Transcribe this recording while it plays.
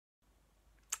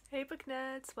Hey book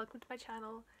nerds, welcome to my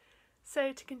channel.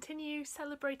 So to continue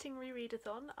celebrating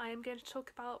Rereadathon, I am going to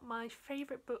talk about my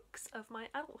favourite books of my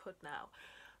adulthood now.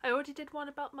 I already did one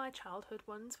about my childhood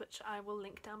ones, which I will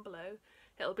link down below.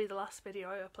 It'll be the last video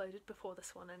I uploaded before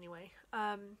this one anyway.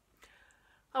 I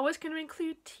was going to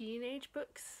include teenage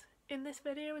books in this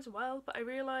video as well, but I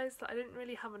realised that I didn't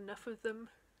really have enough of them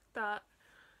that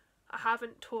I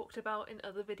haven't talked about in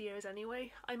other videos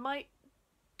anyway. I might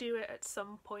do it at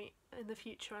some point in the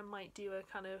future. I might do a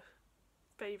kind of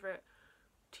favourite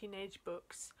teenage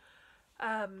books.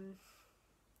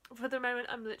 For the moment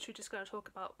I'm literally just going to talk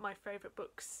about my favourite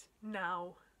books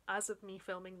now, as of me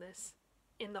filming this,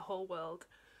 in the whole world,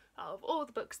 out of all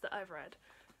the books that I've read.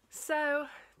 So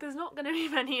there's not going to be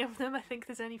many of them. I think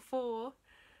there's only 4.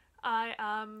 I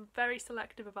am very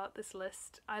selective about this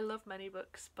list. I love many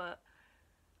books, but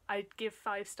I give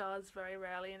 5 stars very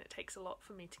rarely, and it takes a lot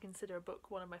for me to consider a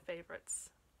book one of my favourites.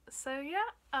 So yeah,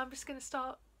 I'm just going to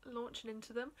start launching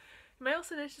into them. You may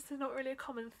also notice there's not really a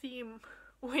common theme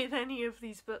with any of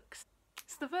these books.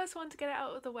 So the first one to get it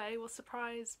out of the way will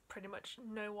surprise pretty much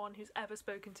no one who's ever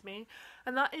spoken to me,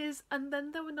 and that is And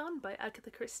Then There Were None by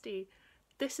Agatha Christie.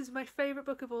 This is my favourite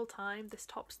book of all time. This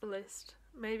tops the list.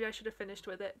 Maybe I should have finished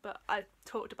with it, but I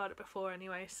talked about it before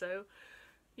anyway, so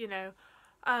you know.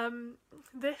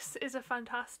 This is a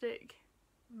fantastic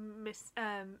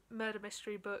murder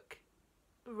mystery book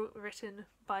written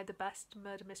by the best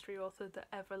murder mystery author that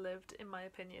ever lived, in my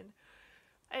opinion.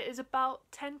 It is about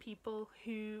 10 people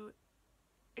who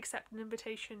accept an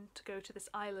invitation to go to this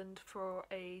island for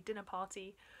a dinner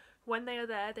party. When they are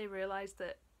there, they realise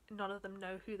that none of them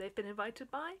know who they've been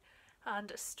invited by, and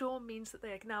a storm means that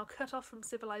they are now cut off from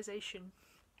civilization.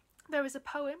 There is a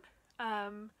poem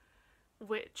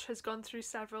which has gone through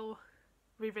several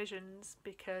revisions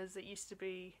because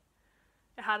it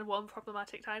had one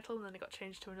problematic title and then it got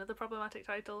changed to another problematic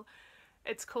title.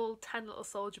 It's called 10 Little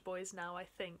Soldier Boys now, I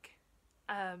think.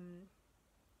 And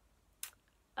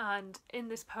in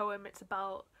this poem it's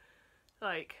about,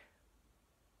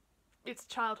 it's a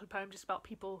childhood poem just about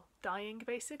people dying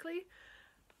basically.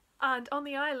 And on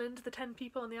the island, the 10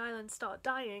 people on the island start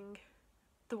dying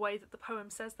the way that the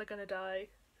poem says they're gonna die.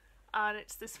 And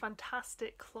it's this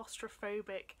fantastic,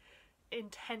 claustrophobic,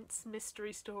 intense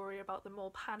mystery story about them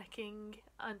all panicking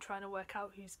and trying to work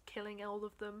out who's killing all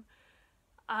of them.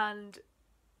 And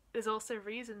there's also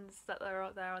reasons that they're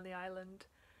out there on the island,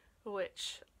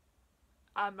 which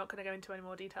I'm not going to go into any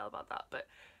more detail about that, but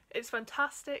it's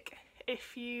fantastic.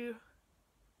 In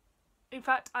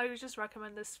fact, I would just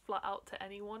recommend this flat out to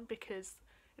anyone because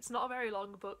it's not a very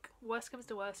long book. Worst comes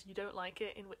to worst, you don't like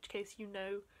it, in which case you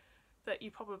know that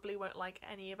you probably won't like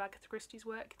any of Agatha Christie's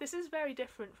work. This is very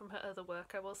different from her other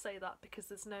work, I will say that, because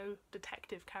there's no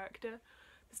detective character.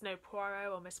 There's no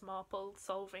Poirot or Miss Marple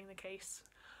solving the case.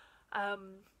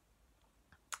 And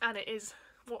it is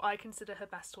what I consider her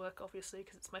best work, obviously,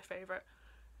 because it's my favourite,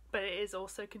 but it is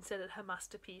also considered her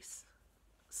masterpiece.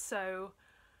 So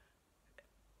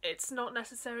it's not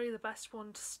necessarily the best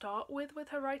one to start with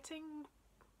her writing,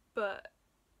 but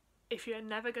if you're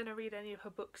never going to read any of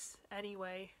her books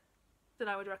anyway, then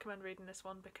I would recommend reading this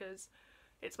one because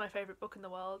it's my favourite book in the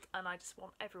world and I just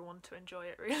want everyone to enjoy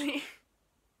it, really.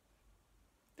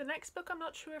 The next book I'm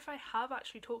not sure if I have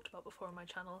actually talked about before on my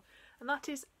channel, and that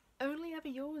is Only Ever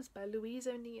Yours by Louise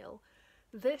O'Neill.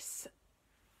 This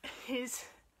is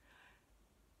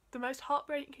the most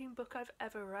heartbreaking book I've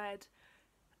ever read.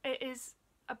 It is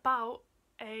about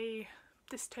a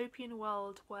dystopian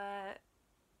world where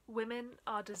women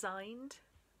are designed.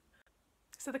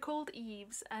 So they're called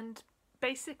Eves, and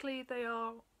basically they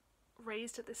are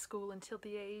raised at this school until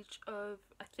the age of,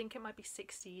 I think it might be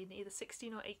 16, either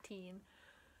 16 or 18.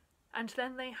 And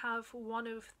then they have one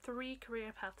of 3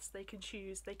 career paths they can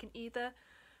choose. They can either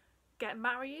get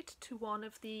married to one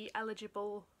of the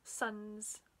eligible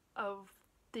sons of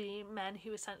the men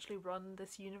who essentially run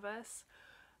this universe.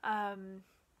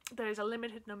 There's a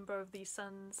limited number of these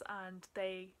sons and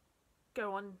they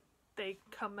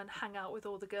come and hang out with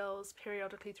all the girls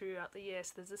periodically throughout the year,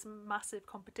 so there's this massive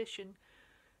competition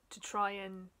to try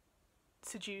and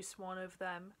seduce one of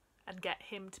them and get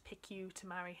him to pick you to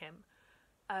marry him.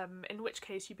 In which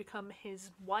case you become his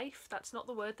wife. That's not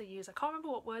the word they use. I can't remember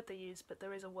what word they use, but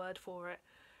there is a word for it.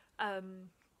 But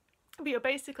you're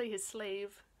basically his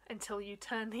slave until you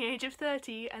turn the age of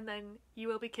 30 and then you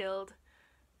will be killed.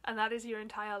 And that is your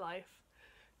entire life.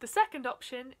 The second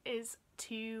option is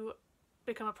to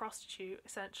become a prostitute,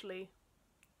 essentially.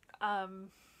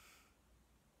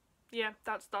 Yeah,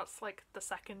 that's like the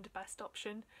second best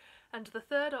option. And the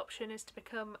third option is to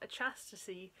become a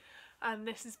chastity, and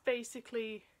this is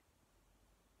basically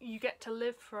you get to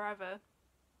live forever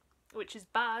which is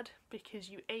bad because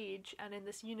you age, and in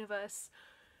this universe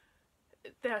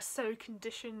they're so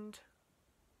conditioned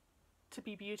to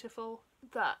be beautiful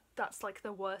that that's like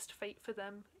the worst fate for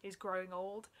them, is growing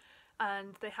old,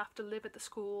 and they have to live at the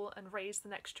school and raise the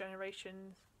next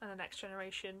generation and the next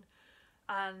generation,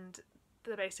 and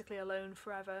they're basically alone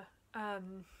forever.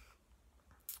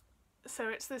 So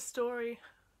it's this story,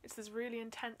 it's this really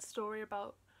intense story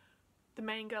about the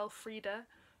main girl, Frida,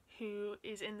 who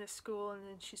is in this school and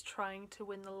then she's trying to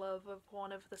win the love of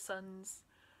one of the sons.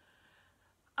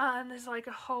 And there's like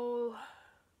a whole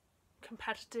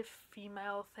competitive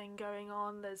female thing going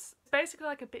on. There's basically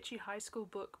like a bitchy high school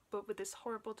book, but with this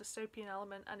horrible dystopian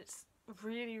element, and it's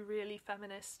really, really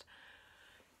feminist.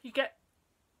 You get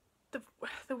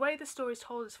the way the story's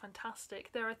told is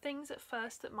fantastic. There are things at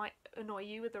first that might annoy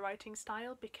you with the writing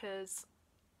style because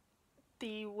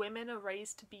the women are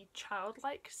raised to be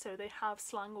childlike, so they have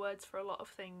slang words for a lot of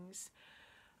things.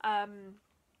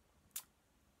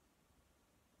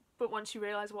 But once you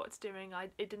realise what it's doing,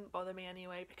 it didn't bother me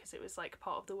anyway, because it was like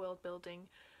part of the world building.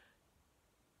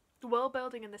 The world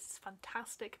building in this is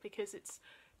fantastic because it's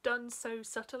done so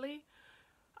subtly,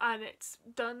 and it's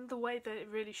done the way that it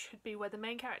really should be, where the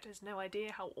main character has no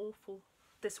idea how awful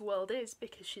this world is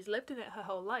because she's lived in it her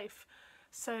whole life.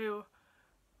 So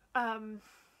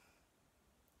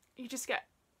you just get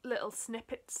little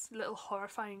snippets, little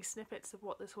horrifying snippets of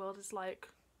what this world is like,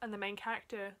 and the main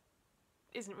character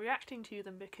isn't reacting to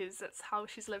them because that's how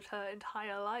she's lived her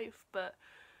entire life. But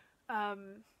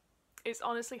it's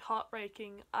honestly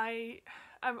heartbreaking.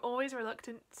 I'm always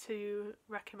reluctant to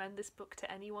recommend this book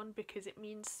to anyone because it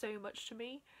means so much to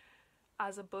me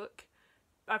as a book.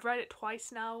 I've read it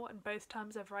twice now, and both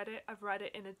times I've read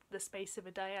it in the space of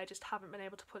a day. I just haven't been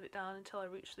able to put it down until I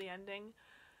reach the ending.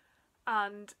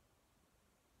 And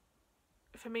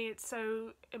for me, it's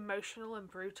so emotional and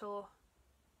brutal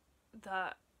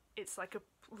that it's like a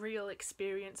real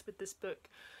experience with this book.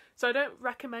 So I don't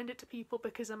recommend it to people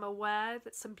because I'm aware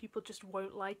that some people just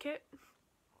won't like it,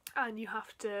 and you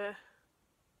have to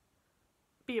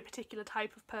be a particular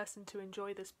type of person to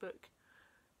enjoy this book.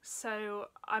 So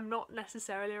I'm not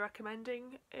necessarily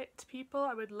recommending it to people.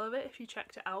 I would love it if you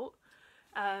checked it out.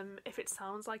 If it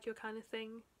sounds like your kind of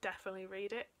thing, definitely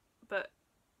read it, but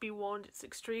be warned, it's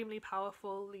extremely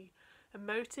powerfully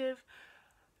emotive.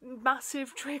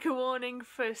 Massive trigger warning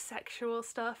for sexual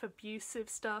stuff, abusive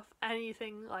stuff,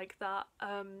 anything like that.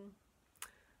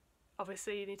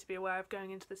 Obviously you need to be aware of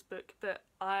going into this book, but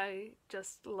I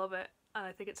just love it and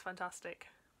I think it's fantastic.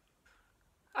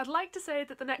 I'd like to say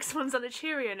that the next one's on a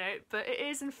cheerier note, but it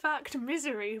is in fact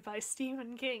Misery by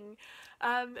Stephen King.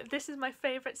 This is my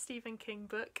favourite Stephen King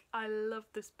book. I love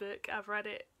this book. I've read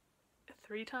it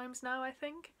 3 times now, I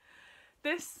think.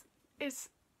 This is,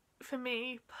 for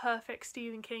me, perfect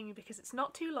Stephen King because it's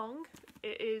not too long.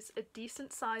 It is a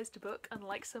decent sized book,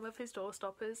 unlike some of his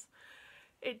doorstoppers.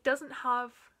 It doesn't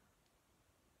have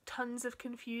tons of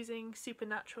confusing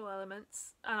supernatural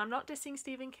elements, and I'm not dissing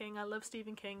Stephen King, I love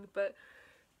Stephen King, but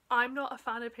I'm not a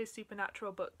fan of his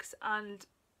supernatural books, and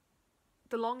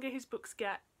the longer his books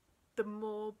get, the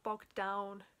more bogged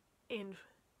down in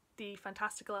the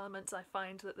fantastical elements I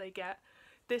find that they get.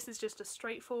 This is just a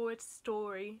straightforward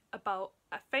story about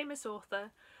a famous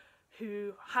author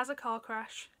who has a car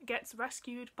crash, gets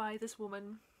rescued by this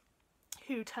woman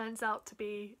who turns out to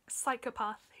be a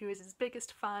psychopath who is his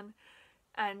biggest fan,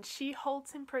 and she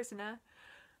holds him prisoner,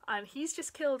 and he's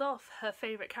just killed off her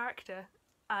favourite character,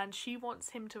 and she wants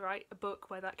him to write a book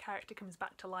where that character comes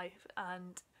back to life.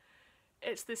 And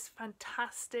it's this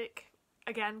fantastic,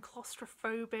 again,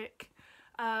 claustrophobic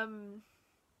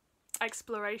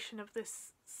exploration of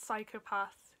this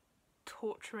psychopath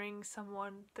torturing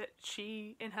someone that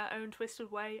she, in her own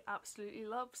twisted way, absolutely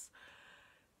loves.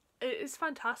 It is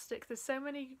fantastic. There's so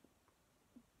many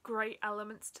great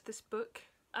elements to this book.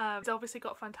 It's obviously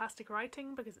got fantastic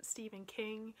writing because it's Stephen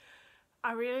King.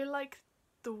 I really like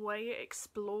the way it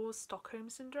explores Stockholm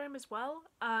Syndrome as well,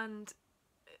 and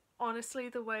honestly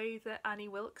the way that Annie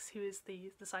Wilkes, who is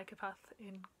the psychopath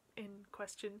in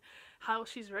question, how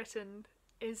she's written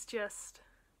is just,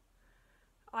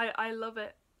 I love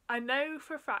it. I know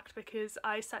for a fact because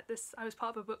I was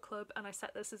part of a book club and I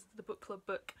set this as the book club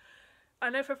book. I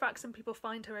know for a fact some people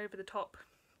find her over the top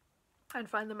and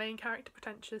find the main character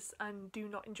pretentious and do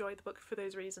not enjoy the book for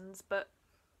those reasons, but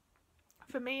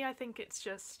for me I think it's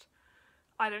just,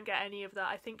 I don't get any of that.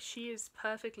 I think she is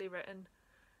perfectly written.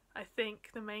 I think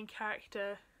the main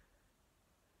character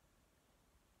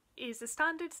is a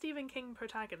standard Stephen King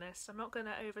protagonist. I'm not going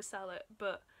to oversell it,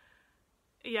 but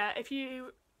yeah, if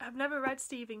you have never read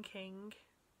Stephen King,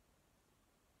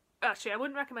 Actually, I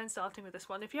wouldn't recommend starting with this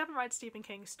one. If you haven't read Stephen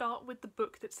King, start with the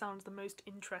book that sounds the most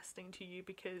interesting to you,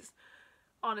 because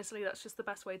honestly that's just the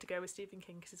best way to go with Stephen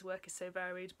King, because his work is so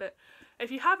varied. But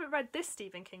if you haven't read this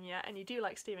Stephen King yet and you do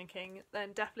like Stephen King,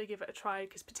 then definitely give it a try,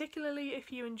 because particularly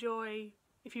if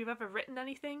you've ever written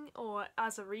anything, or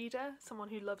as a reader, someone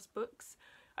who loves books,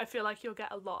 I feel like you'll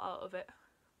get a lot out of it.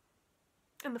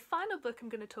 And the final book I'm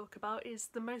going to talk about is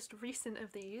the most recent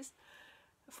of these,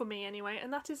 for me anyway,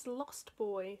 and that is Lost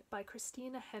Boy by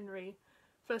Christina Henry.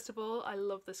 First of all, I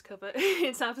love this cover.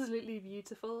 It's absolutely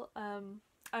beautiful.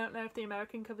 I don't know if the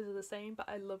American covers are the same, but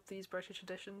I love these British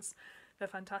editions. They're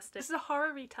fantastic. This is a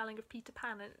horror retelling of Peter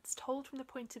Pan, and it's told from the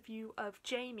point of view of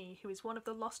Jamie, who is one of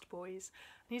the Lost Boys.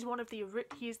 And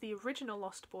he is the original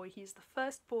Lost Boy. He's the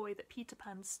first boy that Peter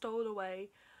Pan stole away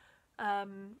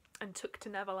and took to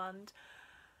Neverland.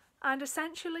 And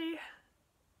essentially,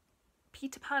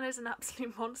 Peter Pan is an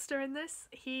absolute monster in this.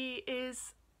 He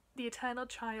is the eternal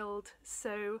child,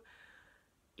 so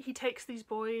he takes these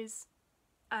boys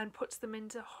and puts them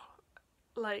into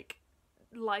like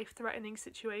life-threatening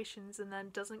situations and then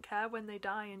doesn't care when they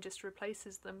die and just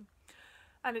replaces them.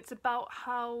 And it's about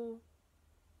how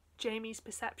Jamie's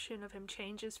perception of him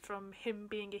changes from him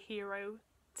being a hero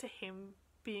to him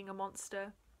being a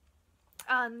monster.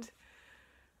 And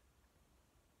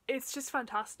it's just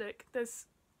fantastic. The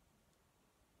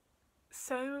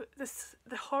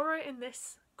horror in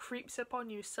this creeps up on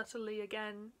you subtly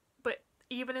again, but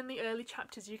even in the early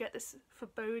chapters you get this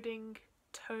foreboding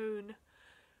tone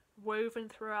woven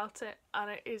throughout it,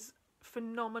 and it is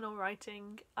phenomenal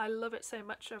writing. I love it so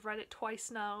much. I've read it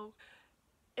twice now.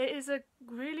 It is a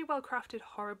really well crafted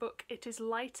horror book. It is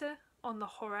lighter on the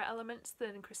horror elements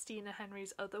than Christina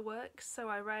Henry's other works. So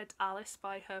I read Alice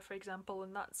by her, for example,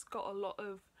 and that's got a lot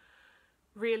of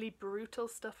really brutal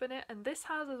stuff in it, and this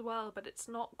has as well, but it's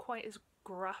not quite as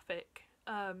graphic.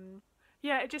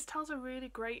 Yeah, it just tells a really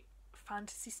great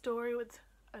fantasy story with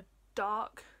a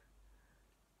dark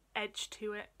edge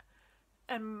to it,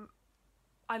 and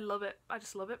I love it. I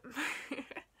just love it.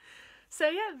 So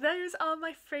yeah, those are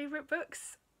my favourite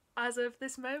books as of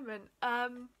this moment.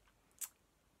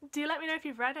 Do let me know if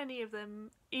you've read any of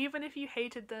them. Even if you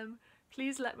hated them,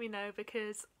 please let me know,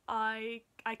 because I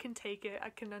can take it. I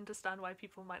can understand why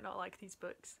people might not like these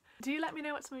books. Do let me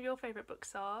know what some of your favourite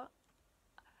books are.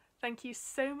 Thank you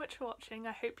so much for watching.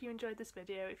 I hope you enjoyed this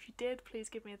video. If you did, please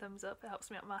give me a thumbs up. It helps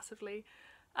me out massively.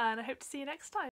 And I hope to see you next time.